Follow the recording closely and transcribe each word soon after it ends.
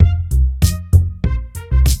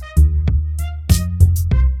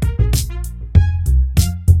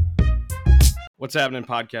What's happening,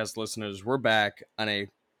 podcast listeners? We're back on a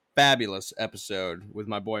fabulous episode with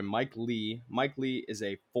my boy Mike Lee. Mike Lee is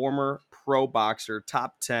a former pro boxer,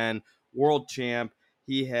 top 10 world champ.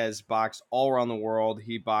 He has boxed all around the world.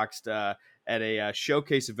 He boxed at a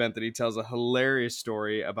showcase event that he tells a hilarious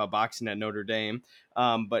story about boxing at Notre Dame.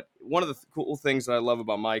 But one of the cool things that I love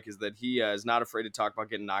about Mike is that he is not afraid to talk about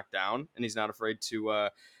getting knocked down, and he's not afraid to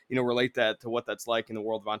relate that to what that's like in the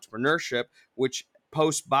world of entrepreneurship, which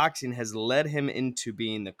post-boxing has led him into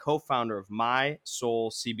being the co-founder of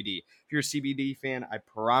MySoulCBD. If you're a CBD fan, I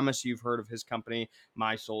promise you've heard of his company,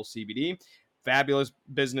 MySoulCBD. Fabulous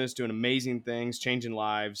business, doing amazing things, changing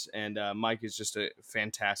lives, and Mike is just a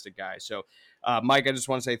fantastic guy. So, Mike, I just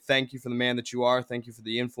want to say thank you for the man that you are. Thank you for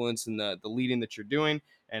the influence and the leading that you're doing,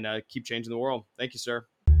 and keep changing the world. Thank you, sir.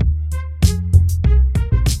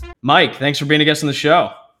 Mike, thanks for being a guest on the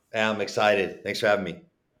show. I'm excited. Thanks for having me.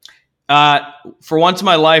 For once in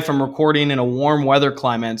my life, I'm recording in a warm weather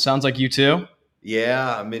climate. Sounds like you too?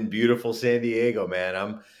 Yeah, I'm in beautiful San Diego,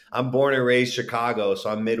 man. I'm born and raised Chicago, so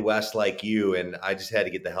I'm Midwest like you, and I just had to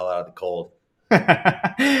get the hell out of the cold.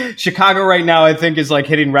 Chicago right now, I think, is like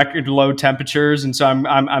hitting record low temperatures, and so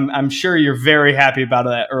I'm sure you're very happy about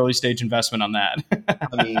that early stage investment on that.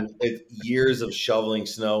 I mean, years of shoveling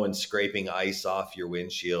snow and scraping ice off your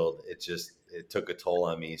windshield, it took a toll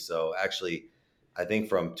on me. So actually, I think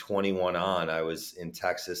from 21 on, I was in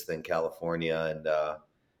Texas, then California. And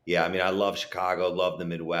yeah, I mean, I love Chicago, love the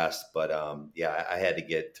Midwest, but yeah, I had to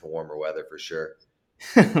get to warmer weather for sure.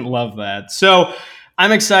 Love that. So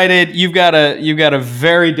I'm excited. You've got a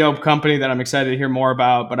very dope company that I'm excited to hear more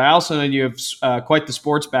about, but I also know you have quite the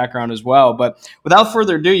sports background as well. But without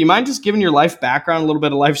further ado, you mind just giving your life background, a little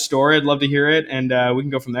bit of life story? I'd love to hear it, and we can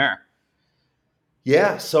go from there.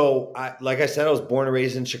 Yeah. So like I said, I was born and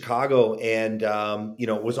raised in Chicago and,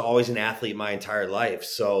 was always an athlete my entire life.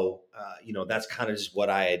 So, that's kind of just what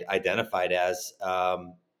I had identified as,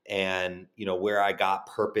 and, where I got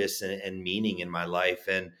purpose and meaning in my life.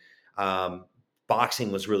 And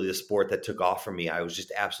boxing was really the sport that took off for me. I was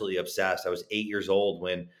just absolutely obsessed. I was 8 years old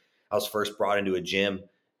when I was first brought into a gym.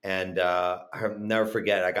 And I'll never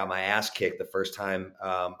forget, I got my ass kicked the first time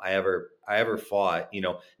I ever fought.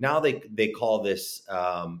 Now they call this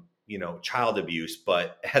child abuse,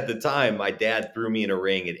 but at the time my dad threw me in a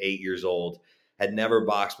ring at 8 years old, had never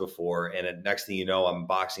boxed before, and next thing you know, I'm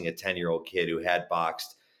boxing a 10-year-old kid who had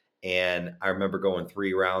boxed. And I remember going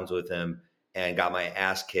 3 rounds with him and got my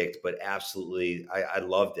ass kicked, but absolutely I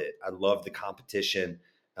loved it. I loved the competition,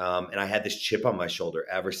 and I had this chip on my shoulder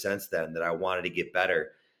ever since then that I wanted to get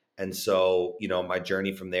better. And so, my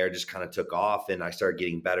journey from there just kind of took off, and I started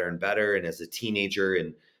getting better and better. And as a teenager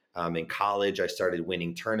and in college, I started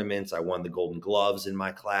winning tournaments. I won the Golden Gloves in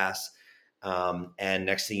my class. And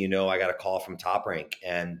next thing you know, I got a call from Top Rank,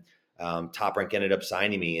 and Top Rank ended up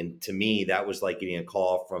signing me. And to me, that was like getting a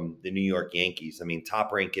call from the New York Yankees. I mean,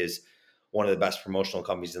 Top Rank is one of the best promotional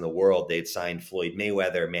companies in the world. They'd signed Floyd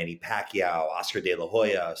Mayweather, Manny Pacquiao, Oscar De La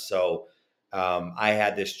Hoya. So I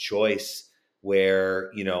had this choice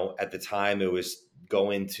where, at the time it was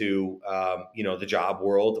go into, the job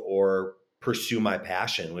world or pursue my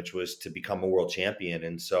passion, which was to become a world champion.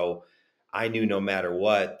 And so I knew no matter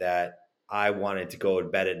what that I wanted to go to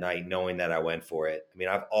bed at night knowing that I went for it. I mean,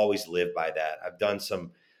 I've always lived by that. I've done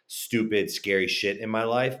some stupid, scary shit in my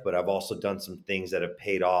life, but I've also done some things that have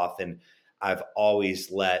paid off. And I've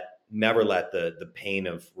always never let the pain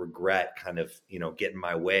of regret kind of, get in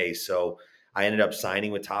my way. So I ended up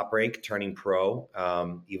signing with Top Rank, turning pro,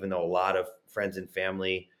 even though a lot of friends and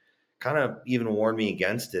family kind of even warned me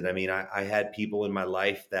against it. I mean, I had people in my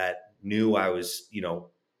life that knew I was,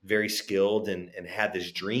 very skilled and had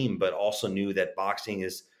this dream, but also knew that boxing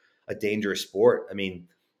is a dangerous sport. I mean,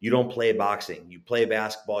 you don't play boxing. You play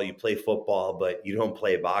basketball, you play football, but you don't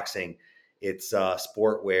play boxing. It's a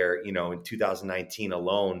sport where, in 2019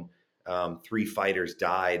 alone, 3 fighters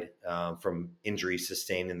died from injuries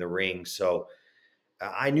sustained in the ring. So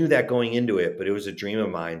I knew that going into it, but it was a dream of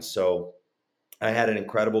mine. So I had an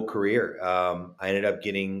incredible career. I ended up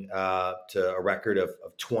getting to a record of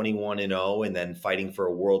 21-0 and then fighting for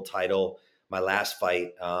a world title, my last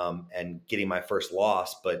fight, and getting my first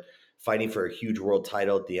loss, but fighting for a huge world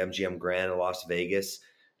title at the MGM Grand in Las Vegas.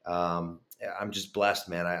 I'm just blessed,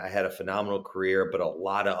 man. I had a phenomenal career, but a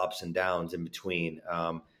lot of ups and downs in between.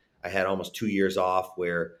 I had almost 2 years off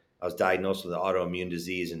where I was diagnosed with an autoimmune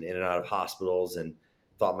disease and in and out of hospitals, and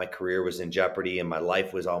thought my career was in jeopardy and my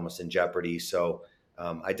life was almost in jeopardy. So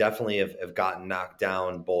I definitely have gotten knocked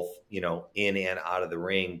down both, in and out of the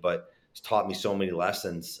ring, but it's taught me so many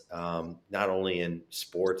lessons, not only in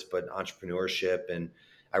sports, but entrepreneurship. And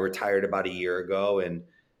I retired about a year ago, and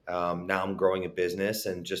Now I'm growing a business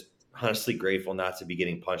and just honestly grateful not to be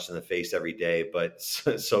getting punched in the face every day, but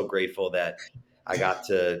so grateful that I got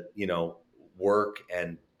to, work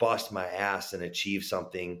and bust my ass and achieve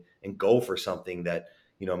something and go for something that,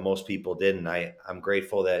 most people didn't. I'm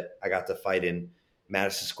grateful that I got to fight in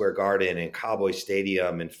Madison Square Garden and Cowboy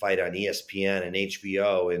Stadium and fight on ESPN and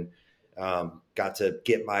HBO and got to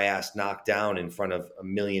get my ass knocked down in front of a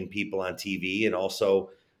million people on TV, and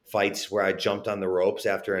also fights where I jumped on the ropes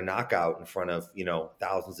after a knockout in front of,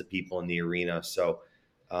 thousands of people in the arena. So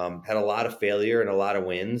had a lot of failure and a lot of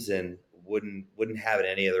wins, and wouldn't have it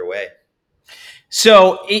any other way.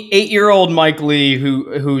 So 8-year-old Mike Lee,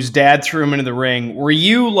 whose dad threw him into the ring, were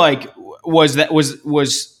you like, was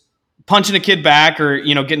punching a kid back, or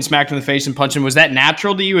getting smacked in the face and punching, was that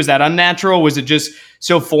natural to you? Is that unnatural? Was it just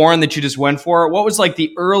so foreign that you just went for it? What was like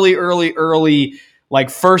the early like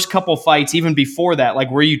first couple fights, even before that? Like,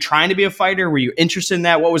 were you trying to be a fighter? Were you interested in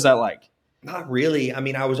that? What was that like? Not really. I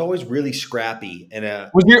mean, I was always really scrappy, and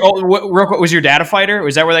Real quick, was your dad a fighter?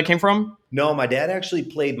 Was that where that came from? no, my dad actually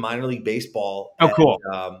played minor league baseball, Oh, and cool.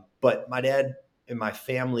 but my dad and my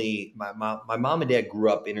family, my mom and dad grew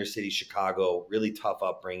up inner city Chicago, really tough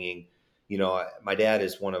upbringing. My dad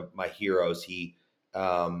is one of my heroes. He,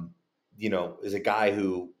 is a guy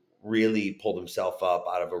who really pulled himself up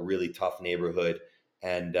out of a really tough neighborhood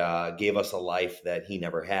and gave us a life that he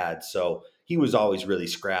never had. So he was always really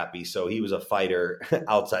scrappy. So he was a fighter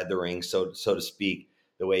outside the ring, so to speak,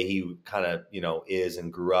 the way he kind of is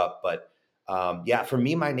and grew up, but yeah, for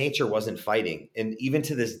me, my nature wasn't fighting. And even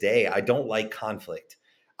to this day, I don't like conflict.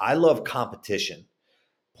 I love competition,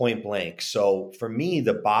 point blank. So for me,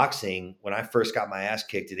 the boxing, when I first got my ass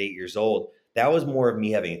kicked at 8 years old, that was more of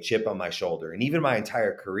me having a chip on my shoulder. And even my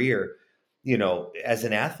entire career, as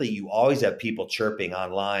an athlete, you always have people chirping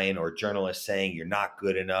online or journalists saying you're not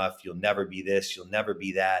good enough, you'll never be this, you'll never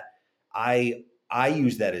be that. I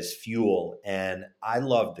use that as fuel, and I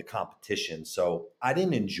loved the competition. So I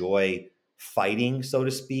didn't enjoy fighting, so to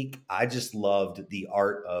speak. I just loved the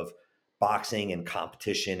art of boxing and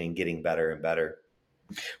competition and getting better and better.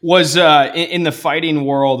 Was in the fighting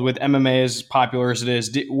world with MMA as popular as it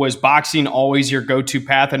is, was boxing always your go-to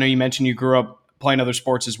path? I know you mentioned you grew up playing other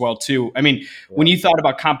sports as well too. I mean, when Yeah. you thought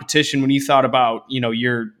about competition, when you thought about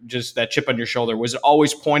your just that chip on your shoulder, was it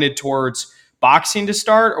always pointed towards boxing to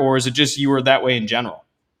start, or is it just you were that way in general?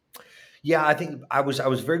 Yeah, I think I was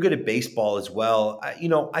very good at baseball as well.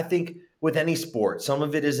 I think with any sport, some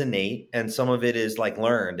of it is innate and some of it is like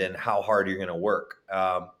learned and how hard you're going to work.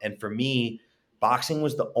 And for me, boxing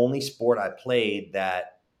was the only sport I played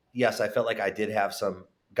that, yes, I felt like I did have some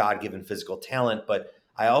God-given physical talent, but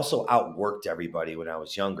I also outworked everybody when I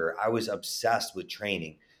was younger. I was obsessed with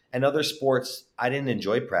training. And other sports, I didn't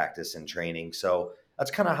enjoy practice and training. So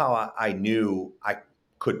that's kind of how I knew I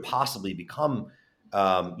could possibly become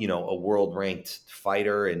a world ranked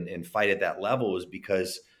fighter and fight at that level, is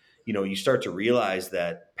because, you start to realize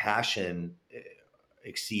that passion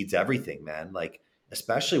exceeds everything, man. Like,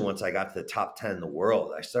 especially once I got to the top 10 in the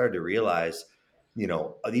world, I started to realize,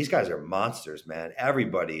 these guys are monsters, man.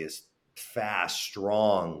 Everybody is fast,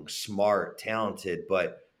 strong, smart, talented,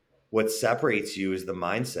 but what separates you is the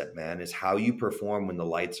mindset, man, is how you perform when the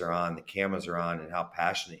lights are on, the cameras are on, and how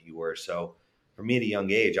passionate you were. So for me at a young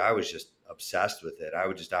age, I was just obsessed with it. I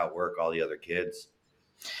would just outwork all the other kids.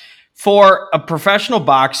 For a professional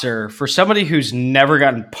boxer, for somebody who's never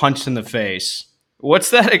gotten punched in the face, what's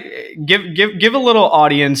that? Give a little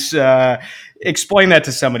audience. Explain that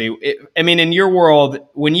to somebody. I mean, in your world,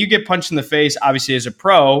 when you get punched in the face, obviously as a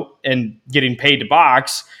pro and getting paid to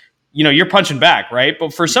box, you're punching back, right?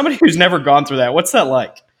 But for somebody who's never gone through that, what's that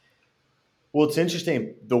like? Well, it's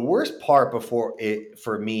interesting. The worst part before it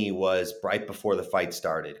for me was right before the fight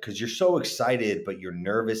started, because you're so excited, but you're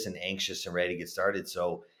nervous and anxious and ready to get started.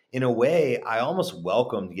 So, in a way, I almost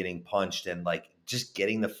welcomed getting punched and like just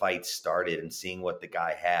getting the fight started and seeing what the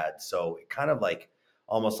guy had. So, it kind of like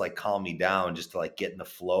almost like calmed me down just to like get in the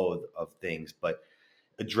flow of things. But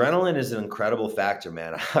adrenaline is an incredible factor,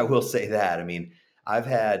 man. I will say that. I mean, I've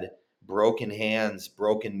had broken hands,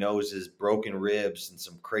 broken noses, broken ribs, and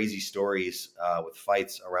some crazy stories with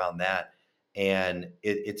fights around that. And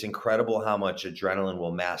it's incredible how much adrenaline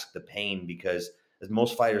will mask the pain, because, as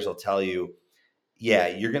most fighters will tell you, yeah,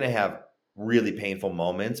 you're going to have really painful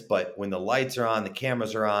moments, but when the lights are on, the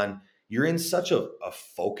cameras are on, you're in such a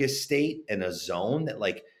focused state and a zone that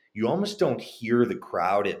like you almost don't hear the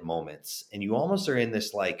crowd at moments. And you almost are in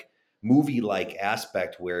this like movie like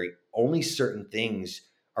aspect where only certain things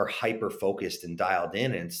are hyper focused and dialed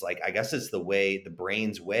in. And it's like, I guess it's the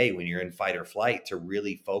brain's way when you're in fight or flight to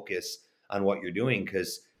really focus on what you're doing.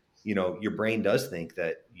 Cause your brain does think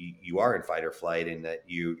that you are in fight or flight, and that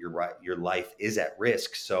your life is at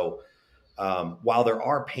risk. So while there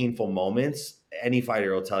are painful moments, any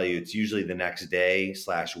fighter will tell you it's usually the next day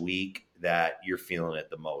slash week that you're feeling it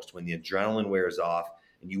the most, when the adrenaline wears off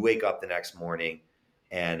and you wake up the next morning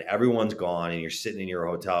and everyone's gone and you're sitting in your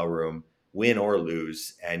hotel room, win or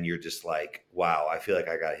lose, and you're just like, wow, I feel like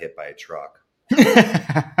I got hit by a truck.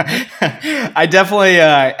 I definitely,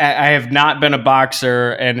 I have not been a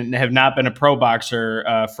boxer and have not been a pro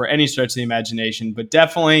boxer for any stretch of the imagination, but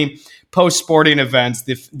definitely post sporting events,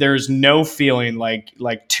 there's no feeling like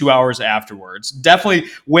 2 hours afterwards. Definitely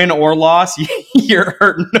win or loss, you're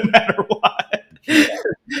hurting no matter what. Yeah.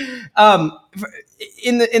 Um,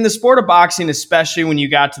 in the sport of boxing, especially when you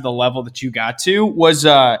got to the level that you got to, was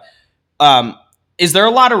um, is there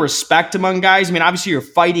a lot of respect among guys? I mean, obviously you're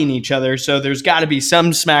fighting each other, so there's got to be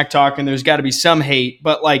some smack talk and there's got to be some hate.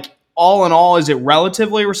 But like all in all, is it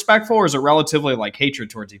relatively respectful or is it relatively like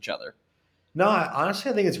hatred towards each other? No,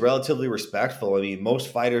 honestly, I think it's relatively respectful. I mean, most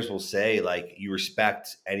fighters will say like you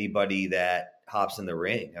respect anybody that hops in the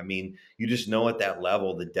ring. I mean, you just know at that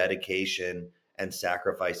level the dedication and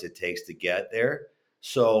sacrifice it takes to get there.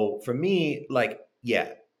 So for me, like, yeah,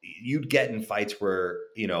 you'd get in fights where,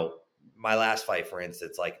 my last fight, for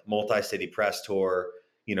instance, like multi-city press tour,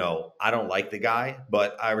 I don't like the guy,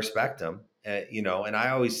 but I respect him, and I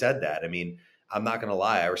always said that. I mean, I'm not going to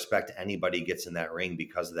lie. I respect anybody who gets in that ring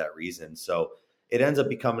because of that reason. So it ends up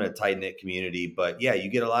becoming a tight knit community. But yeah, you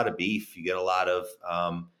get a lot of beef. You get a lot of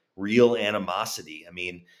real animosity. I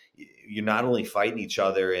mean, you're not only fighting each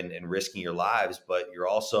other and risking your lives, but you're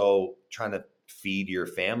also trying to feed your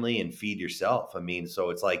family and feed yourself. I mean,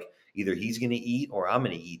 so it's like either he's going to eat or I'm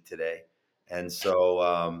going to eat today. And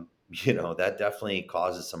so, that definitely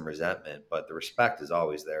causes some resentment, but the respect is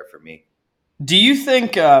always there for me. Do you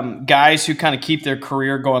think guys who kind of keep their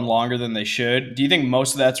career going longer than they should, do you think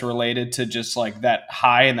most of that's related to just like that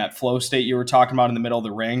high and that flow state you were talking about in the middle of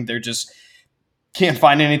the ring? They're just can't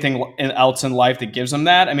find anything else in life that gives them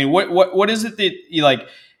that. I mean, what is it that you like?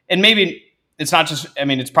 And maybe it's not just. I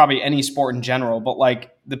mean, it's probably any sport in general. But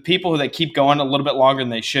like the people that keep going a little bit longer than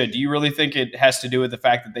they should, do you really think it has to do with the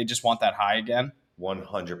fact that they just want that high again?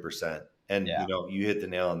 100%. And Yeah. you hit the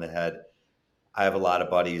nail on the head. I have a lot of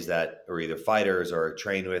buddies that are either fighters or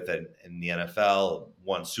trained with in the NFL,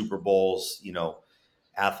 won Super Bowls,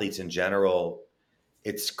 athletes in general.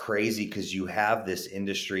 It's crazy because you have this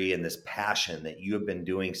industry and this passion that you have been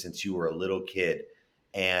doing since you were a little kid.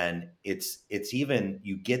 And it's even,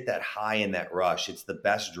 you get that high and that rush. It's the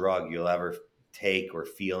best drug you'll ever take or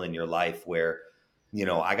feel in your life, where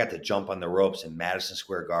I got to jump on the ropes in Madison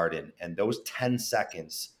Square Garden, and those 10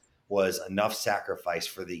 seconds was enough sacrifice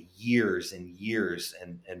for the years and years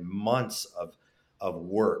and months of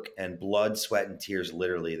work and blood, sweat, and tears,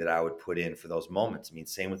 literally, that I would put in for those moments. I mean,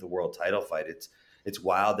 same with the world title fight. It's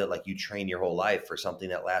wild that like you train your whole life for something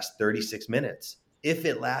that lasts 36 minutes. If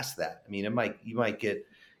it lasts that. I mean, you might get,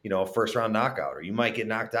 a first round knockout, or you might get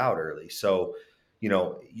knocked out early. So,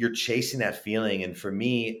 you're chasing that feeling. And for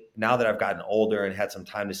me, now that I've gotten older and had some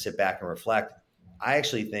time to sit back and reflect, I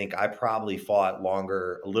actually think I probably fought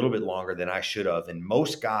longer, a little bit longer than I should have. And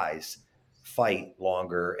most guys fight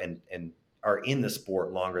longer and are in the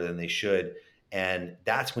sport longer than they should. And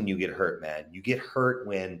that's when you get hurt, man. You get hurt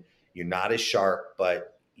when you're not as sharp,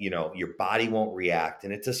 but your body won't react.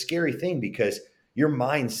 And it's a scary thing because your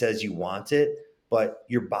mind says you want it, but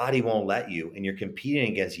your body won't let you. And you're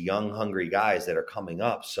competing against young, hungry guys that are coming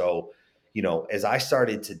up. So, as I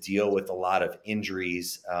started to deal with a lot of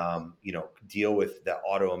injuries, deal with the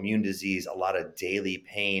autoimmune disease, a lot of daily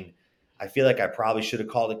pain, I feel like I probably should have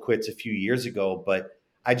called it quits a few years ago, but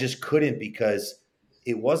I just couldn't, because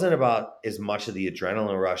it wasn't about as much of the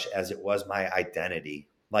adrenaline rush as it was my identity.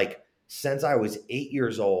 Like, since I was 8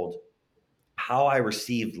 years old, how I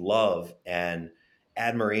received love and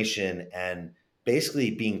admiration and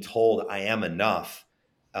basically being told I am enough,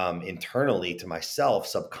 internally to myself,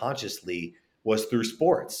 subconsciously, was through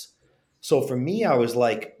sports. So for me, I was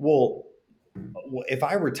like, well, if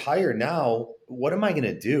I retire now, what am I going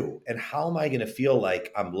to do? And how am I going to feel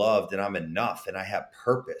like I'm loved and I'm enough and I have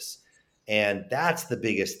purpose? And that's the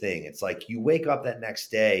biggest thing. It's like you wake up that next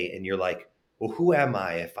day and you're like, well, who am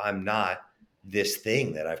I if I'm not this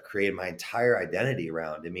thing that I've created my entire identity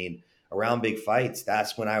around? I mean, around big fights,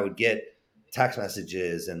 that's when I would get text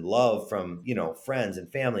messages and love from, friends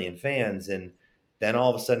and family and fans. And then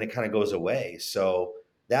all of a sudden it kind of goes away. So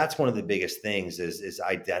that's one of the biggest things is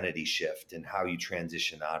identity shift and how you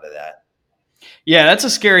transition out of that. Yeah, that's a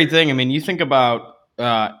scary thing. I mean, you think about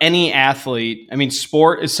any athlete. I mean,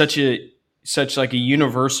 sport is such like a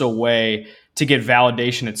universal way to get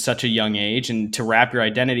validation at such a young age and to wrap your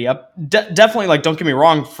identity up. Definitely, like, don't get me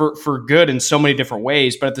wrong, for good in so many different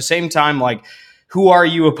ways, but at the same time, like, who are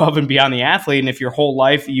you above and beyond the athlete? And if your whole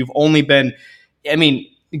life you've only been, I mean,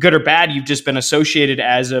 good or bad, you've just been associated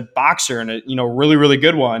as a boxer and a, really, really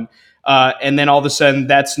good one. And then all of a sudden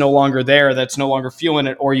that's no longer there. That's no longer feeling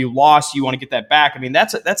it, or you lost. You want to get that back. I mean,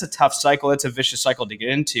 that's a tough cycle. That's a vicious cycle to get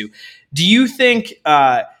into. Do you think,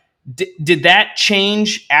 did that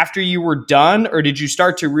change after you were done, or did you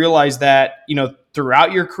start to realize that,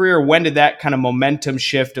 throughout your career? When did that kind of momentum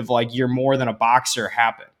shift of like, you're more than a boxer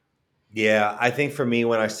happen? Yeah, I think for me,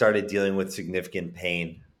 when I started dealing with significant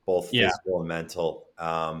pain, both Yeah. physical and mental,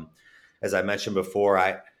 as I mentioned before,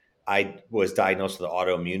 I was diagnosed with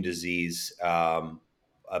autoimmune disease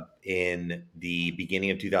in the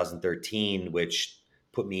beginning of 2013, which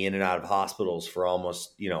put me in and out of hospitals for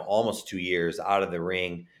almost 2 years out of the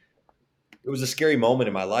ring. It was a scary moment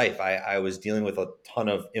in my life. I was dealing with a ton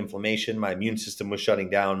of inflammation. My immune system was shutting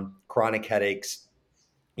down, chronic headaches.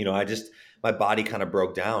 I just, my body kind of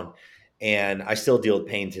broke down, and I still deal with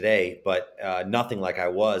pain today, but nothing like I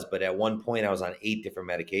was. But at one point I was on 8 different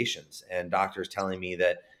medications, and doctors telling me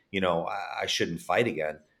that, I shouldn't fight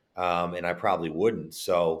again. And I probably wouldn't.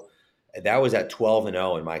 So that was at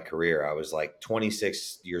 12-0 in my career. I was like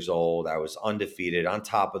 26 years old. I was undefeated, on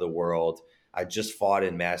top of the world. I just fought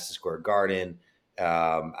in Madison Square Garden.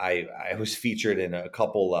 I was featured in a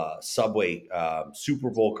couple Subway Super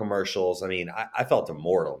Bowl commercials. I mean, I felt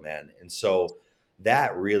immortal, man. And so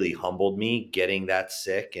that really humbled me, getting that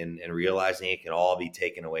sick and realizing it can all be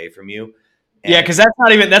taken away from you. Yeah, And because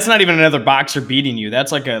that's not even another boxer beating you.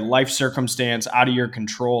 That's like a life circumstance out of your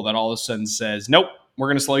control that all of a sudden says, "Nope, we're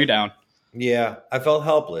going to slow you down." yeah, I felt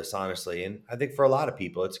helpless, honestly. And I think for a lot of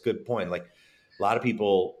people, it's a good point. Like a lot of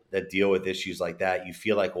people that deal with issues like that, you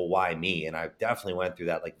feel like, well, why me? And I definitely went through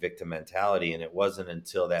that like victim mentality. And it wasn't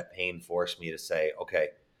until that pain forced me to say, okay,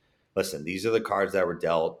 listen, these are the cards that were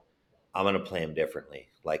dealt. I'm going to play them differently.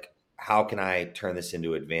 Like, how can I turn this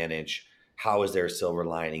into advantage? How is there a silver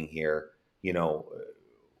lining here? You know,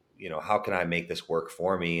 how can I make this work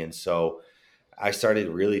for me? And so I started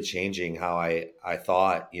really changing how I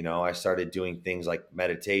thought. I started doing things like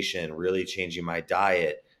meditation, really changing my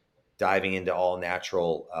diet, diving into all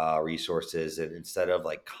natural resources, and instead of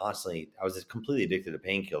like constantly, I was just completely addicted to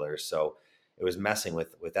painkillers. So it was messing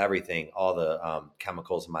with everything, all the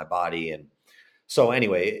chemicals in my body. And so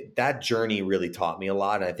anyway, that journey really taught me a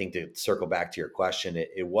lot. And I think, to circle back to your question,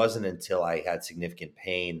 it wasn't until I had significant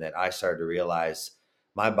pain that I started to realize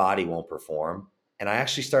my body won't perform. And I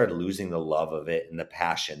actually started losing the love of it and the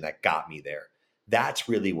passion that got me there. That's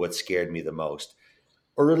really what scared me the most.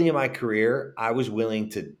 Early in my career, I was willing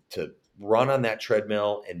to run on that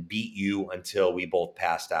treadmill and beat you until we both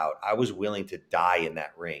passed out. I was willing to die in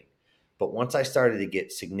that ring. But once I started to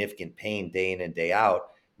get significant pain day in and day out,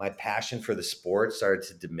 my passion for the sport started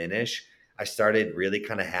to diminish. I started really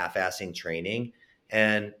kind of half-assing training,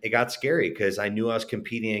 and it got scary because I knew I was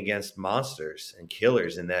competing against monsters and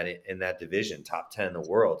killers in that division, top 10 in the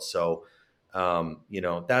world. So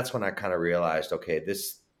that's when I kind of realized, okay,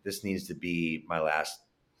 this needs to be my last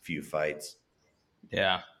few fights.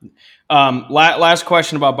 Yeah. Last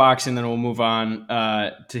question about boxing, then we'll move on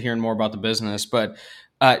to hearing more about the business. But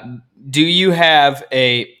uh, do you have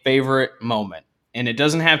a favorite moment? And it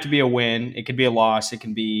doesn't have to be a win. It could be a loss. It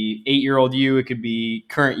can be 8-year-old you. It could be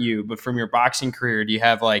current you. But from your boxing career, do you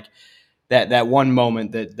have like that one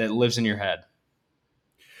moment that lives in your head?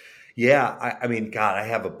 Yeah, I mean, God, I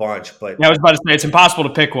have a bunch, Yeah, but I was about to say it's impossible to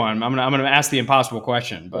pick one. I'm gonna ask the impossible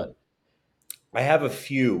question, but I have a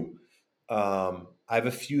few. I have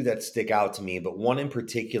a few that stick out to me, but one in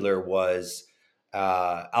particular was.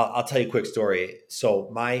 I'll tell you a quick story. So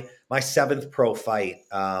my seventh pro fight,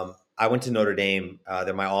 I went to Notre Dame.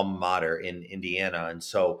 They're my alma mater in Indiana, and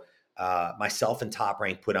so myself and Top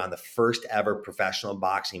Rank put on the first ever professional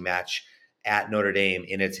boxing match at Notre Dame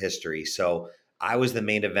in its history. So I was the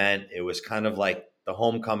main event. It was kind of like the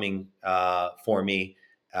homecoming for me.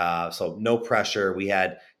 So no pressure. We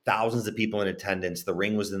had thousands of people in attendance. The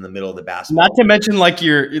ring was in the middle of the not basketball. to mention like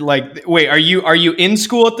you're like, wait, are you in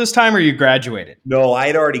school at this time, or you graduated? No, I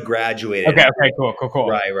had already graduated. Okay, okay, cool, cool, cool.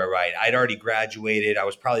 Right. I'd already graduated. I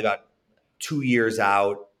was probably about 2 years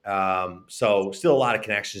out. So still a lot of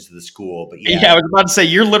connections to the school, but yeah, Yeah, I was about to say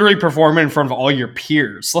you're literally performing in front of all your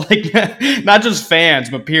peers, like not just fans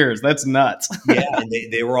but peers. That's nuts. yeah, and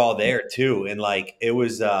they were all there too. And like it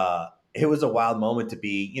was a wild moment to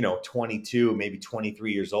be, 22, maybe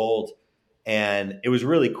 23 years old. And it was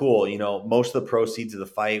really cool. Most of the proceeds of the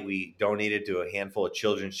fight we donated to a handful of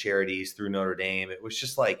children's charities through Notre Dame. It was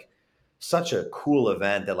just like such a cool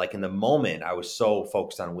event that like in the moment I was so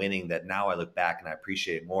focused on winning that now I look back and I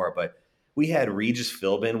appreciate it more. But we had Regis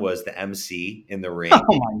Philbin was the MC in the Oh ring.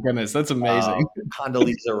 my goodness, that's amazing.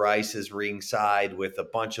 Condoleezza Rice is ringside with a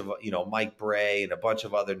bunch of, Mike Bray and a bunch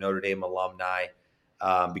of other Notre Dame alumni,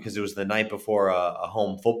 because it was the night before a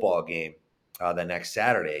home football game the next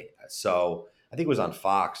Saturday. So I think it was on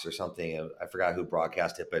Fox or something. I forgot who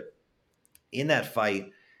broadcast it, but in that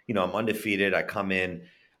fight, I'm undefeated. I come in,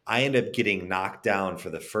 I end up getting knocked down for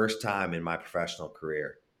the first time in my professional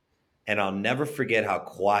career. And I'll never forget how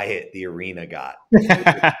quiet the arena got.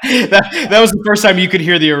 That was the first time you could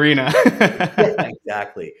hear the arena. Yeah,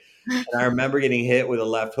 exactly. And I remember getting hit with a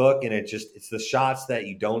left hook, and it's the shots that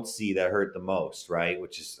you don't see that hurt the most, right?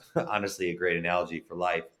 Which is honestly a great analogy for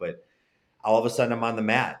life. But all of a sudden I'm on the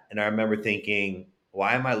mat, and I remember thinking,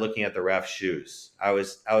 why am I looking at the ref's shoes? I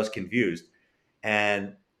was confused.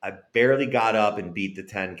 And I barely got up and beat the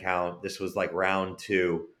 10 count. This was like round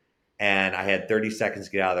 2, and I had 30 seconds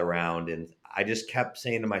to get out of the round, and I just kept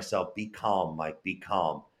saying to myself, be calm, Mike, be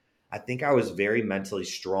calm. I think I was very mentally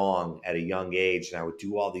strong at a young age, and I would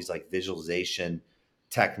do all these like visualization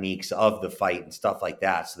techniques of the fight and stuff like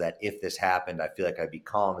that, so that if this happened, I feel like I'd be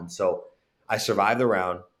calm. And so I survived the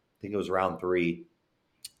round. I think it was round 3,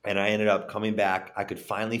 and I ended up coming back. I could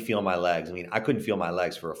finally feel my legs. I mean, I couldn't feel my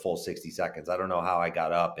legs for a full 60 seconds. I don't know how I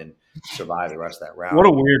got up and survived the rest of that What round.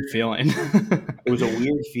 a weird feeling. It was a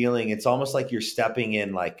weird feeling. It's almost like you're stepping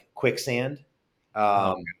in like quicksand.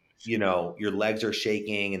 Oh, Um, your legs are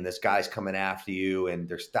shaking and this guy's coming after you, and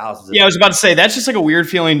there's thousands of yeah, I was people. about to say that's just like a weird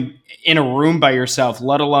feeling in a room by yourself,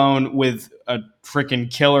 let alone with a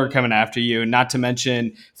freaking killer coming after you, not to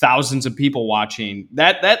mention thousands of people watching.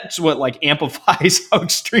 That's what like amplifies how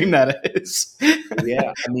extreme that is.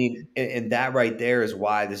 Yeah. I mean, and that right there is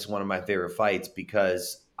why this is one of my favorite fights,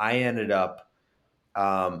 because I ended up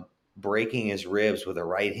um, breaking his ribs with a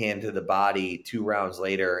right hand to the body 2 rounds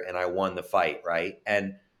later, and I won the fight. Right.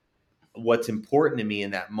 And what's important to me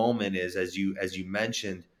in that moment is, as you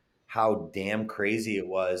mentioned, how damn crazy it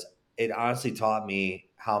was. It honestly taught me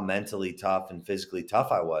how mentally tough and physically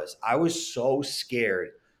tough I was. I was so scared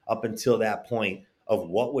up until that point of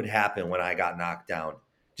what would happen when I got knocked down,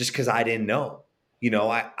 just because I didn't know.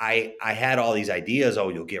 I had all these ideas. Oh,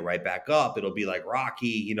 you'll get right back up. It'll be like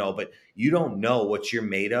Rocky, but you don't know what you're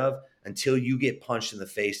made of until you get punched in the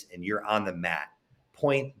face and you're on the mat,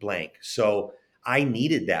 point blank. So I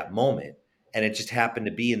needed that moment. And it just happened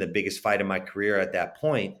to be in the biggest fight of my career at that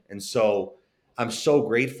point. And so I'm so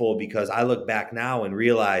grateful, because I look back now and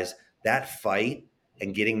realize that fight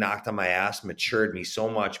and getting knocked on my ass matured me so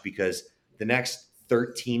much, because the next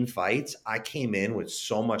 13 fights, I came in with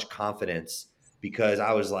so much confidence, because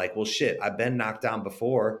I was like, well, shit, I've been knocked down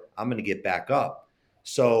before. I'm going to get back up.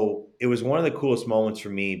 So it was one of the coolest moments for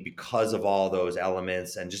me because of all those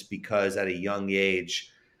elements. And just because at a young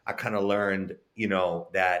age, I kind of learned,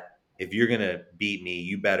 that if you're going to beat me,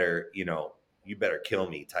 you better kill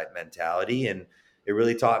me type mentality. And it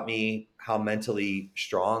really taught me how mentally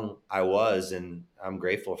strong I was. And I'm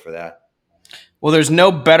grateful for that. Well, there's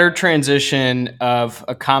no better transition of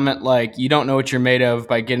a comment like "you don't know what you're made of"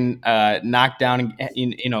 by getting knocked down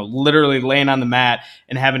and literally laying on the mat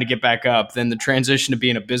and having to get back up than the transition to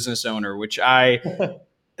being a business owner, which I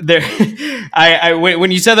there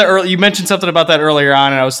when you said that earlier, you mentioned something about that earlier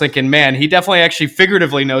on, and I was thinking, man, he definitely actually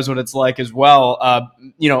figuratively knows what it's like as well,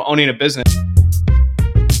 owning a business.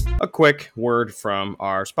 A quick word from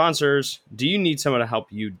our sponsors. Do you need someone to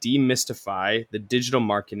help you demystify the digital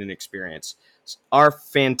marketing experience? Our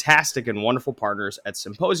fantastic and wonderful partners at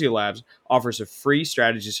Symposia Labs offers a free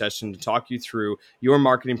strategy session to talk you through your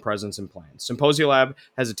marketing presence and plans. Symposia Lab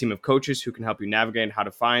has a team of coaches who can help you navigate how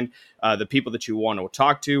to find the people that you want to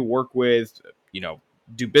talk to, work with,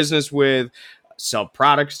 do business with, sell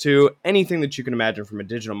products to, anything that you can imagine from a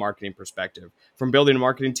digital marketing perspective. From building a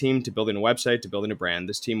marketing team to building a website to building a brand,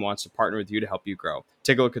 this team wants to partner with you to help you grow.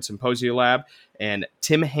 Take a look at Symposia Lab, and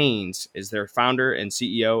Tim Haynes is their founder and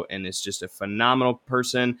CEO, and is just a phenomenal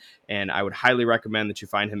person. And I would highly recommend that you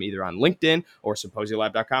find him either on LinkedIn or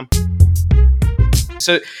symposialab.com.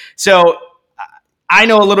 So I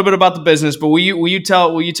know a little bit about the business, but will you tell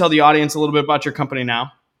the audience a little bit about your company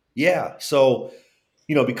now? Yeah. So,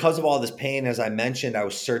 because of all this pain, as I mentioned, I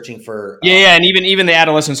was searching for, Yeah, and even the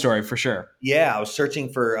adolescent story for sure. yeah, I was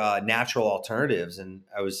searching for natural alternatives, and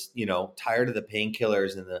I was, tired of the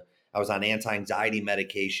painkillers, and I was on anti-anxiety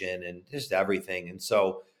medication and just everything. And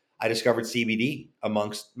so I discovered CBD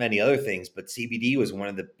amongst many other things, but CBD was one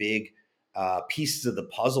of the big pieces of the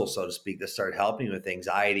puzzle, so to speak, that started helping me with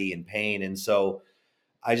anxiety and pain. And so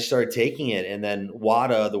I just started taking it, and then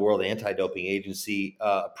WADA, the World Anti-Doping Agency,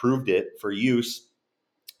 approved it for use.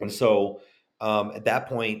 And so at that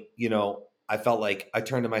point, I felt like I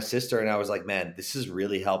turned to my sister and I was like, man, this is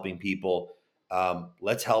really helping people.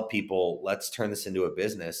 Let's help people. Let's turn this into a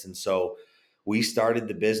business. And so we started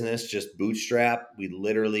the business just bootstrap.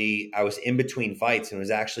 I was in between fights, and it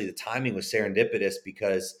was actually, the timing was serendipitous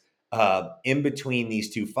because in between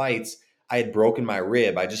these two fights, I had broken my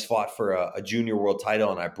rib. I just fought for a junior world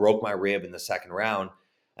title and I broke my rib in the second round.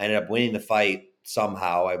 I ended up winning the fight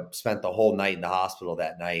somehow. I spent the whole night in the hospital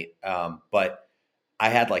that night. But I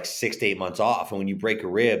had like 6 to 8 months off. And when you break a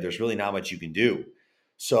rib, there's really not much you can do.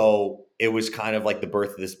 So it was kind of like the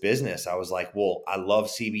birth of this business. I was like, well, I love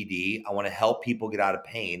CBD. I want to help people get out of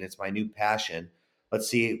pain. It's my new passion. Let's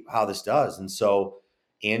see how this does. And so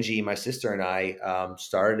Angie, my sister, and I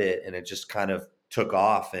started it, and it just kind of took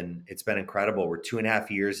off, and it's been incredible. We're 2.5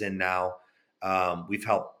 years in now. We've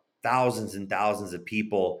helped thousands and thousands of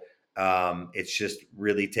people. It's just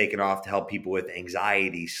really taken off to help people with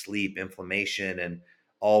anxiety, sleep, inflammation, and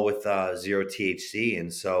all with zero THC.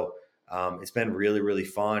 And so it's been really, really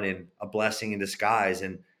fun and a blessing in disguise.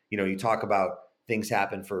 And, you talk about things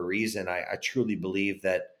happen for a reason. I truly believe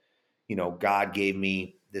that, God gave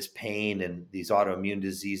me this pain and these autoimmune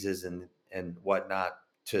diseases and whatnot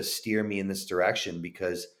to steer me in this direction,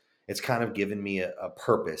 because it's kind of given me a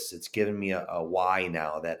purpose. It's given me a why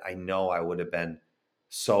now that I know I would have been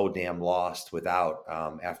so damn lost without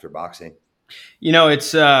after boxing.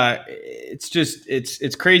 It's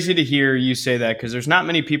crazy to hear you say that, because there's not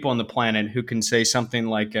many people on the planet who can say something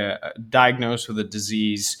like diagnosed with a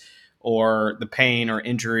disease or the pain or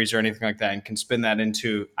injuries or anything like that, and can spin that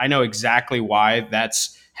into, I know exactly why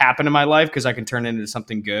that's happened in my life, because I can turn it into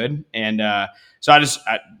something good. And so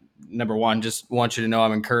number one, just want you to know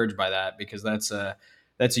I'm encouraged by that, because that's a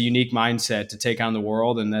unique mindset to take on the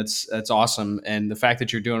world, and that's awesome. And the fact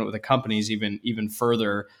that you're doing it with a company is even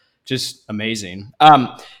further just amazing.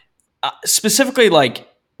 Specifically, like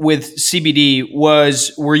with CBD,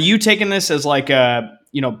 were you taking this as like a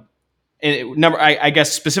number? I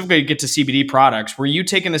guess specifically to get to CBD products, were you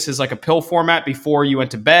taking this as like a pill format before you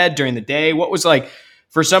went to bed, during the day? What was like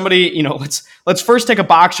for somebody? Let's first take a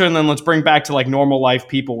boxer, and then let's bring back to like normal life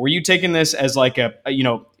people. Were you taking this as like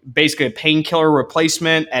basically a painkiller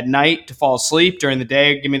replacement at night to fall asleep, during the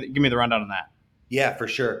day? Give me the rundown on that. Yeah, for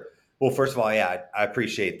sure. Well, first of all, yeah, I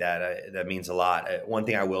appreciate that. That means a lot. One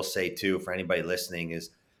thing I will say too, for anybody listening, is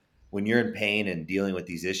when you're in pain and dealing with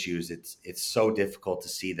these issues, it's so difficult to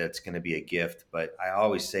see that it's going to be a gift. But I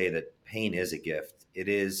always say that pain is a gift. It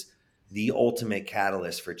is the ultimate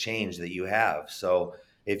catalyst for change that you have. So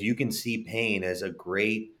if you can see pain as a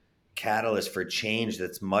great catalyst for change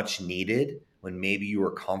that's much needed when maybe you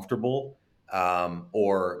were comfortable,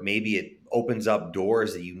 or maybe it opens up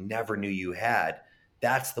doors that you never knew you had,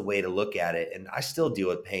 that's the way to look at it. And I still deal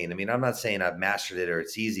with pain. I mean, I'm not saying I've mastered it or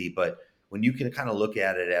it's easy, but when you can kind of look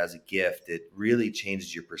at it as a gift, it really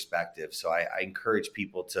changes your perspective. So I encourage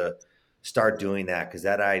people to start doing that, because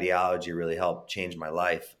that ideology really helped change my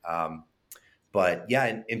life. But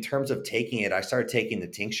yeah, in terms of taking it, I started taking the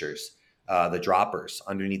tinctures, the droppers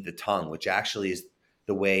underneath the tongue, which actually is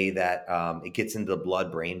the way that it gets into the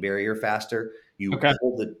blood-brain barrier faster. You Okay.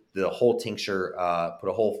 hold the whole tincture, put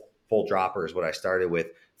a whole full dropper is what I started with,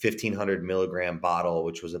 1,500 milligram bottle,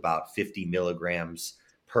 which was about 50 milligrams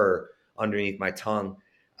per, underneath my tongue,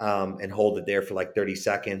 and hold it there for like 30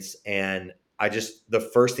 seconds. And the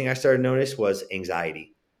first thing I started to notice was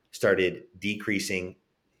anxiety started decreasing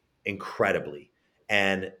incredibly.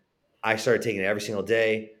 And I started taking it every single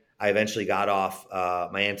day. I eventually got off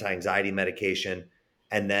my anti-anxiety medication.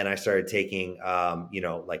 And then I started taking,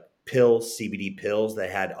 like pills, CBD pills that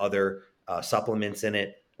had other supplements in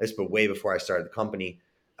it. This was way before I started the company.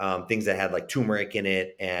 Things that had like turmeric in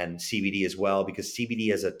it and CBD as well, because CBD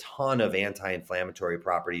has a ton of anti-inflammatory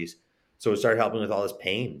properties. So it started helping with all this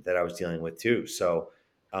pain that I was dealing with too. So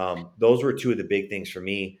those were two of the big things for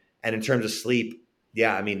me. And in terms of sleep,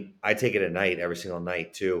 yeah, I mean, I take it at night, every single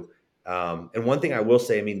night too. And one thing I will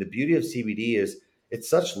say, I mean, the beauty of CBD is it's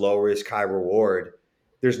such low risk, high reward.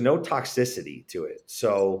 There's no toxicity to it.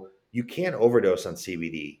 So you can't overdose on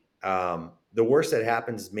CBD. The worst that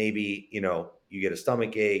happens is maybe, you get a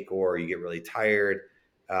stomach ache or you get really tired.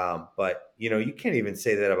 But, you can't even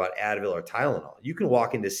say that about Advil or Tylenol. You can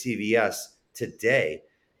walk into CVS today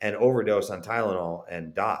and overdose on Tylenol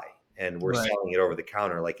and die. And we're Right. selling it over the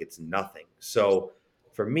counter like it's nothing. So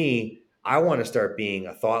for me, I want to start being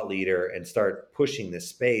a thought leader and start pushing this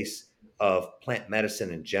space of plant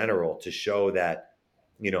medicine in general to show that,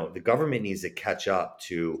 the government needs to catch up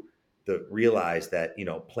to realize that,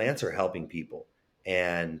 plants are helping people.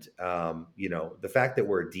 And the fact that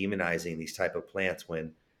we're demonizing these type of plants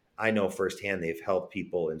when I know firsthand they've helped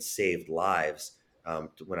people and saved lives.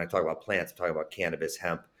 When I talk about plants, I'm talking about cannabis,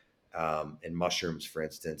 hemp, and mushrooms, for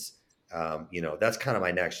instance. That's kind of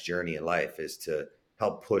my next journey in life, is to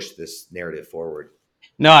help push this narrative forward.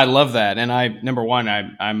 No, I love that, and I number one,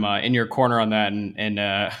 I'm in your corner on that, and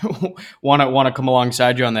want to come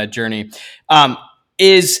alongside you on that journey. Um,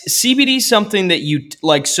 is CBD something that you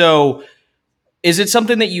like? So is it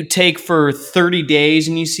something that you take for 30 days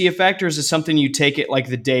and you see effect, or is it something you take it like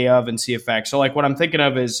the day of and see effect? So, like, what I'm thinking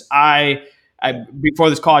of is I Yeah. before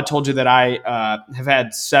this call, I told you that I have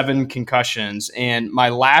had 7 concussions, and my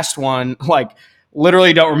last one, like,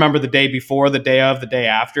 literally don't remember the day before, the day of, the day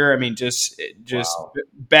after. I mean, just Wow.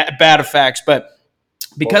 bad effects. But What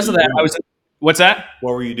were because of you that, I doing? was what's that?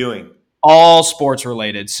 What were you doing? All sports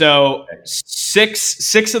related. So Okay.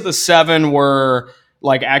 six of the 7 were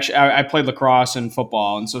like actually I played lacrosse and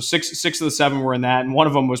football, and so six of the 7 were in that, and one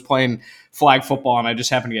of them was playing flag football, and I just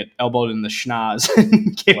happened to get elbowed in the schnoz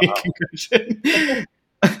and get a Wow. concussion.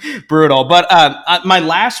 Brutal. But my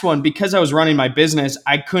last one, because I was running my business,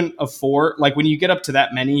 I couldn't afford, like, when you get up to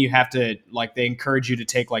that many, you have to, like, they encourage you to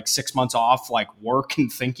take like 6 months off, like work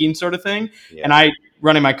and thinking sort of thing. And Yeah. I,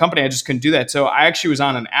 running my company, I just couldn't do that. So I actually was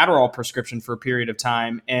on an Adderall prescription for a period of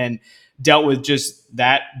time and dealt with just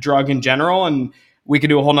that drug in general. And we could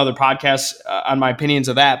do a whole nother podcast on my opinions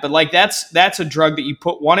of that. But like that's a drug that you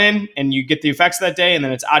put one in and you get the effects that day, and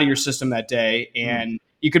then it's out of your system that day, Hmm. and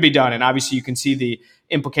you could be done. And obviously, you can see the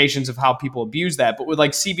implications of how people abuse that. But with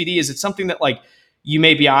like CBD, is it something that like you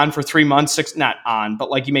may be on for 3 months, six not on, but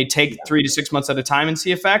like you may take Yeah. 3 to 6 months at a time and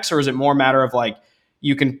see effects, or is it more a matter of like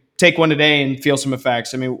you can take one today and feel some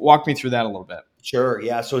effects? I mean, walk me through that a little bit. Sure.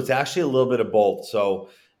 Yeah. So it's actually a little bit of both. So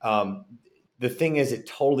um, the thing is, it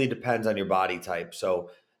totally depends on your body type.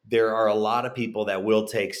 So there are a lot of people that will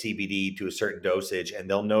take CBD to a certain dosage and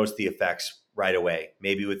they'll notice the effects right away,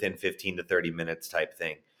 maybe within 15 to 30 minutes type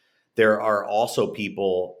thing. There are also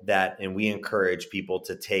people that, and we encourage people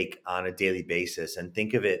to take on a daily basis and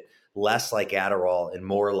think of it less like Adderall and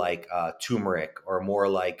more like turmeric, or more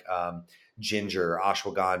like ginger,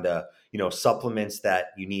 ashwagandha, supplements that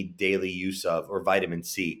you need daily use of, or vitamin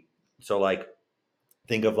C. So, like,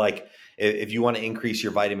 think of like, if you want to increase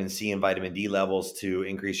your vitamin C and vitamin D levels to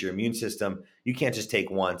increase your immune system, you can't just take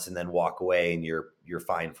once and then walk away and you're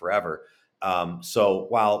fine forever. So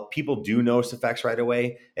while people do notice effects right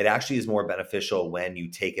away, it actually is more beneficial when you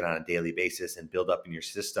take it on a daily basis and build up in your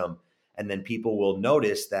system. And then people will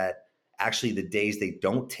notice that actually the days they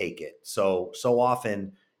don't take it. So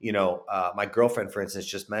often, my girlfriend, for instance,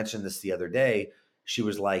 just mentioned this the other day. She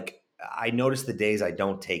was like, I notice the days I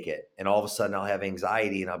don't take it, and all of a sudden I'll have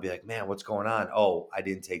anxiety, and I'll be like, "Man, what's going on? Oh, I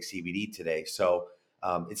didn't take CBD today." So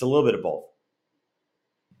it's a little bit of both.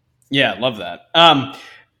 Yeah, love that.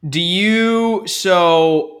 Do you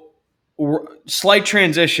slight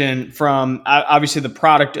transition from obviously the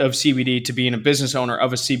product of CBD to being a business owner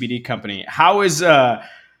of a CBD company? How is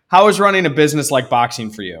running a business like boxing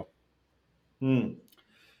for you? Hmm.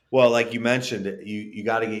 Well, like you mentioned, you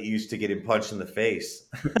got to get used to getting punched in the face.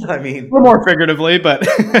 I A mean, little more figuratively, but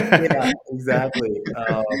yeah, exactly.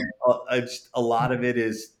 A lot of it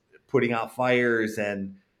is putting out fires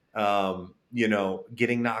and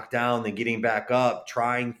getting knocked down, then getting back up,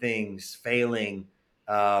 trying things, failing.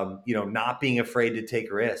 Not being afraid to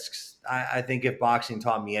take risks. I think if boxing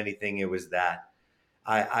taught me anything, it was that.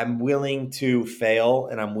 I'm willing to fail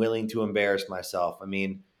and I'm willing to embarrass myself. I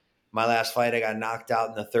mean, my last fight, I got knocked out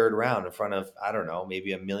in the third round in front of, I don't know,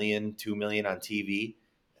 maybe 1 million, 2 million on TV,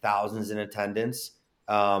 thousands in attendance.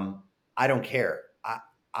 I don't care.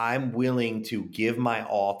 I'm willing to give my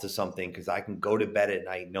all to something because I can go to bed at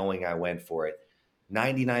night knowing I went for it.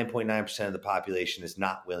 99.9% of the population is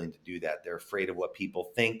not willing to do that. They're afraid of what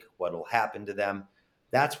people think, what will happen to them.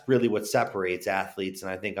 That's really what separates athletes and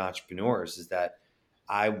I think entrepreneurs, is that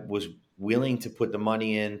I was willing to put the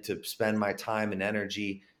money in to spend my time and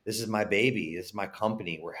energy. This is my baby. This is my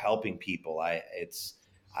company. We're helping people.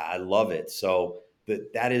 I love it. So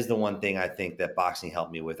that is the one thing I think that boxing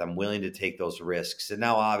helped me with. I'm willing to take those risks, and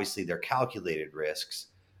now obviously they're calculated risks.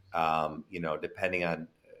 Depending on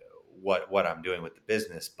what I'm doing with the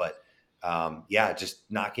business, but yeah, just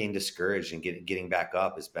not getting discouraged and getting back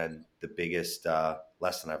up has been the biggest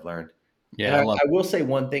lesson I've learned. And yeah, I I love. will say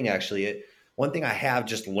one thing actually. One thing I have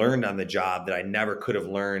just learned on the job that I never could have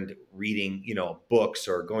learned reading, books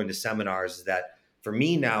or going to seminars, is that for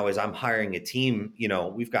me now, as I'm hiring a team,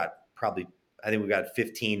 we've got probably, I think we've got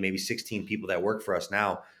 15, maybe 16 people that work for us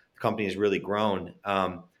now. The company has really grown.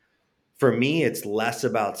 For me, it's less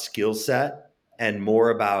about skill set and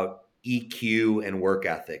more about EQ and work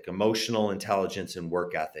ethic, emotional intelligence and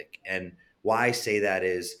work ethic. And why I say that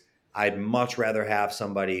is I'd much rather have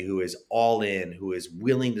somebody who is all in, who is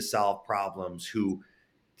willing to solve problems, who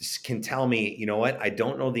can tell me, you know what, I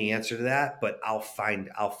don't know the answer to that, but I'll find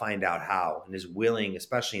out how, and is willing,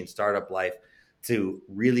 especially in startup life, to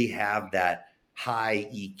really have that high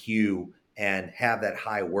EQ and have that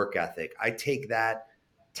high work ethic. I take that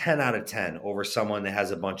 10 out of 10 over someone that has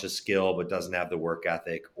a bunch of skill but doesn't have the work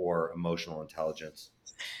ethic or emotional intelligence.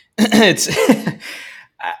 It's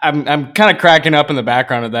I'm kind of cracking up in the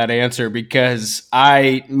background of that answer because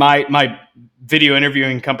my video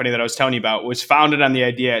interviewing company that I was telling you about was founded on the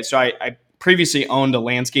idea. So I previously owned a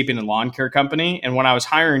landscaping and lawn care company, and when I was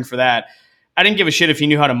hiring for that, I didn't give a shit if you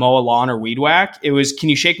knew how to mow a lawn or weed whack. It was, can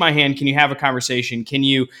you shake my hand? Can you have a conversation? Can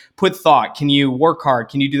you put thought? Can you work hard?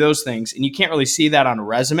 Can you do those things? And you can't really see that on a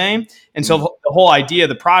resume. And so Mm, the whole idea of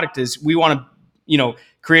the product is we want to,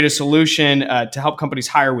 create a solution to help companies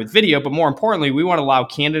hire with video, but more importantly, we want to allow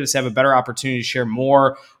candidates to have a better opportunity to share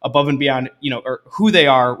more above and beyond, or who they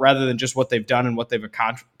are rather than just what they've done and what they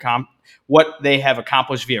have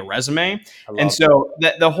accomplished via resume. I And love that. so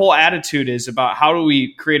the whole attitude is about how do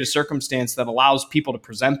we create a circumstance that allows people to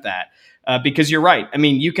present that. Because you're right. I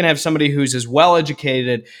mean, you can have somebody who's as well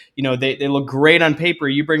educated. They look great on paper.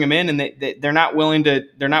 You bring them in, and they're not willing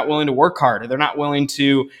to work hard, or they're not willing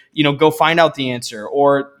to go find out the answer.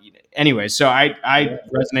 Or anyway, so I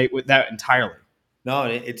resonate with that entirely. No,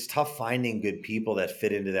 and it's tough finding good people that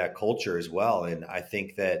fit into that culture as well. And I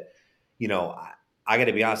think that, I got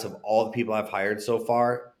to be honest, of all the people I've hired so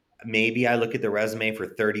far, maybe I look at the resume for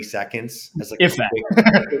 30 seconds as like If that,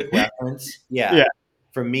 a quick reference. Yeah. yeah.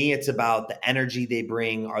 For me, it's about the energy they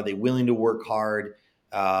bring. Are they willing to work hard?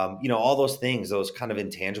 All those things, those kind of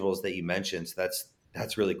intangibles that you mentioned. So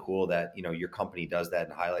that's really cool that, your company does that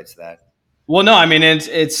and highlights that. Well, no, I mean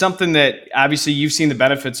it's something that obviously you've seen the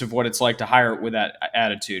benefits of what it's like to hire with that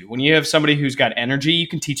attitude. When you have somebody who's got energy, you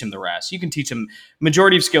can teach them the rest. You can teach them.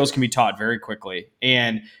 Majority of skills can be taught very quickly,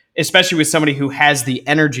 and especially with somebody who has the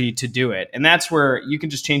energy to do it. And that's where you can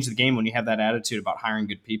just change the game when you have that attitude about hiring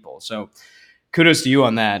good people. So kudos to you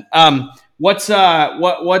on that. What's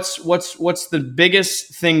the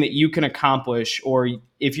biggest thing that you can accomplish, or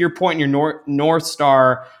if you're pointing your north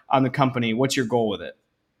star on the company, what's your goal with it?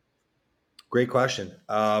 Great question.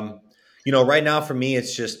 Right now for me,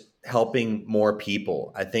 it's just helping more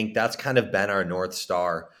people. I think that's kind of been our North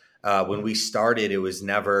Star. When we started, it was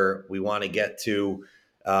never, we want to get to,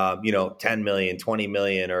 10 million, 20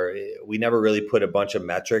 million, or we never really put a bunch of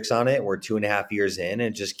metrics on it. We're 2.5 years in and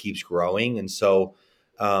it just keeps growing. And so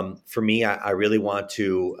for me, I really want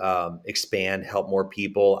to expand, help more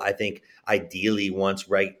people. I think ideally once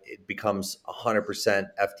it becomes 100%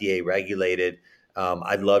 FDA regulated,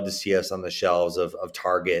 I'd love to see us on the shelves of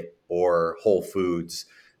Target or Whole Foods.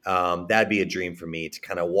 That'd be a dream for me to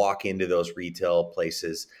kind of walk into those retail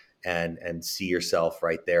places and see yourself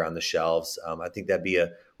right there on the shelves. I think that'd be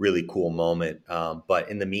a really cool moment. But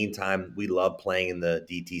in the meantime, we love playing in the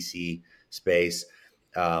DTC space,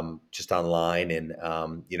 just online, and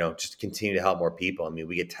just continue to help more people. I mean,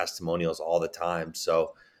 we get testimonials all the time.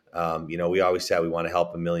 So we always say we want to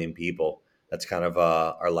help 1 million people. That's kind of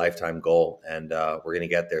our lifetime goal, and we're going to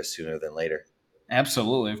get there sooner than later.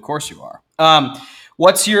 Absolutely, of course you are.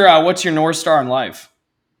 What's your North Star in life?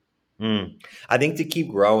 I think to keep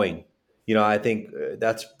growing. I think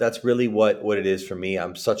that's really what it is for me.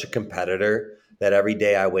 I'm such a competitor that every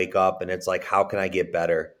day I wake up and it's like, how can I get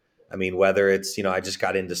better? I mean, whether it's, I just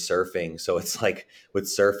got into surfing, so it's like with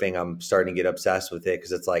surfing, I'm starting to get obsessed with it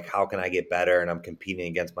because it's like, how can I get better? And I'm competing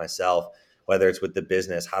against myself. Whether it's with the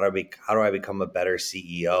business, how do I become a better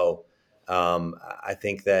CEO? I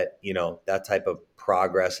think that that type of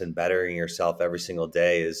progress and bettering yourself every single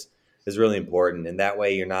day is really important. And that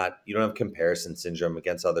way you don't have comparison syndrome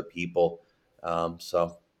against other people.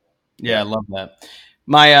 So Yeah, I yeah, love that.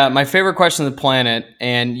 My favorite question on the planet,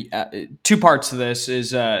 and two parts to this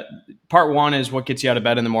is part one is what gets you out of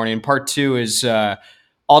bed in the morning, and part two is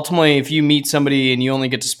ultimately if you meet somebody and you only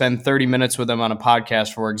get to spend 30 minutes with them on a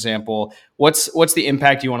podcast, for example, what's the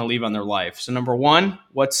impact you want to leave on their life? So number one,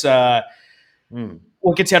 mm,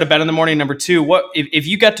 what gets you out of bed in the morning? Number two, what if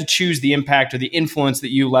you got to choose the impact or the influence that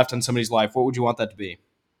you left on somebody's life, what would you want that to be?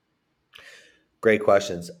 great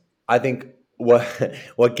questions. I think what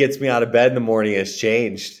what gets me out of bed in the morning has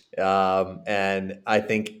changed, and I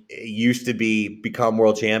think it used to be become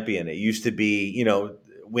world champion. It used to be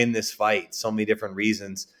win this fight. So many different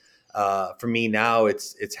reasons. For me now,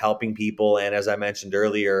 it's helping people, and as I mentioned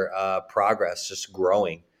earlier, progress, just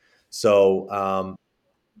growing. So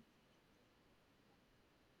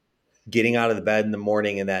getting out of the bed in the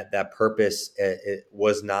morning, and that purpose, it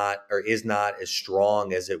was not or is not as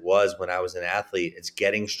strong as it was when I was an athlete. It's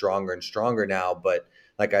getting stronger and stronger now. But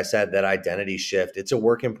like I said, that identity shift, it's a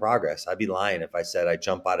work in progress. I'd be lying if I said I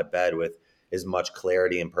jump out of bed with as much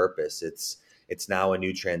clarity and purpose. It's now a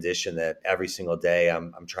new transition that every single day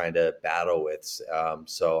I'm trying to battle with.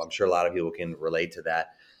 So I'm sure a lot of people can relate to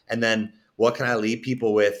that. And then what can I leave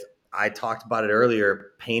people with? I talked about it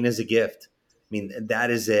earlier. Pain is a gift. I mean, that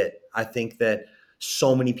is it. I think that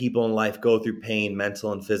so many people in life go through pain,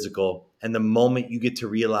 mental and physical. And the moment you get to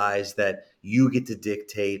realize that you get to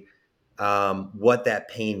dictate what that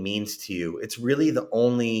pain means to you, it's really the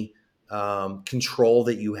only control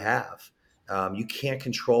that you have. You can't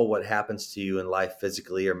control what happens to you in life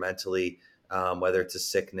physically or mentally, whether it's a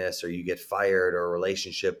sickness or you get fired or a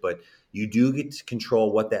relationship, but you do get to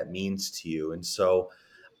control what that means to you. And so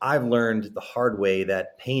I've learned the hard way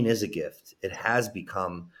that pain is a gift. It has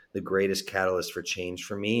become the greatest catalyst for change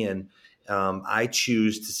for me. And I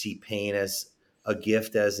choose to see pain as a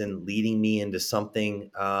gift, as in leading me into something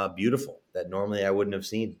beautiful that normally I wouldn't have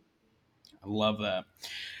seen. I love that.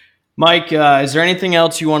 Mike, is there anything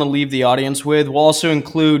else you want to leave the audience with? We'll also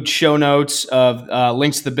include show notes of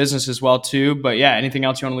links to the business as well, too. But yeah, anything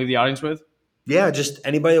else you want to leave the audience with? Yeah, just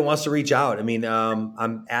anybody that wants to reach out. I mean,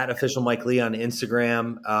 I'm at official Mike Lee on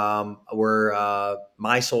Instagram. We're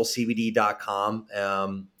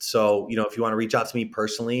MySoulCBD.com. So, if you want to reach out to me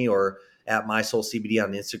personally or at MySoulCBD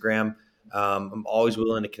on Instagram, I'm always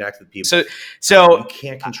willing to connect with people. So you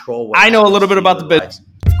can't control what I know a little bit about the business.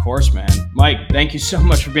 Of course, man. Mike, thank you so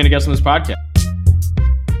much for being a guest on this podcast.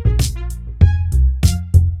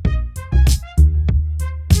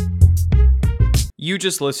 You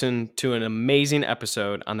just listened to an amazing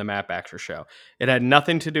episode on the Matt Baxter Show. It had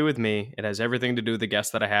nothing to do with me. It has everything to do with the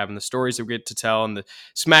guests that I have and the stories that we get to tell and the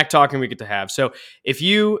smack talking we get to have. So if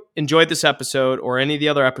you enjoyed this episode or any of the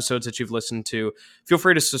other episodes that you've listened to, feel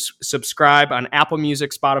free to subscribe on Apple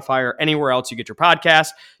Music, Spotify, or anywhere else you get your podcast.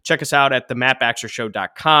 Check us out at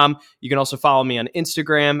themattbaxtershow.com. You can also follow me on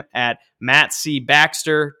Instagram at Matt C.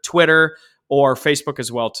 Baxter, Twitter, or Facebook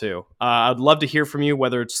as well, too. I'd love to hear from you,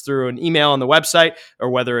 whether it's through an email on the website or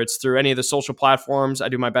whether it's through any of the social platforms. I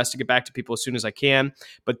do my best to get back to people as soon as I can.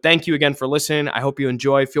 But thank you again for listening. I hope you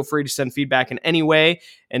enjoy. Feel free to send feedback in any way,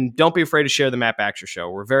 and don't be afraid to share the Matt Baxter Show.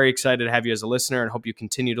 We're very excited to have you as a listener and hope you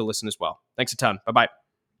continue to listen as well. Thanks a ton. Bye-bye.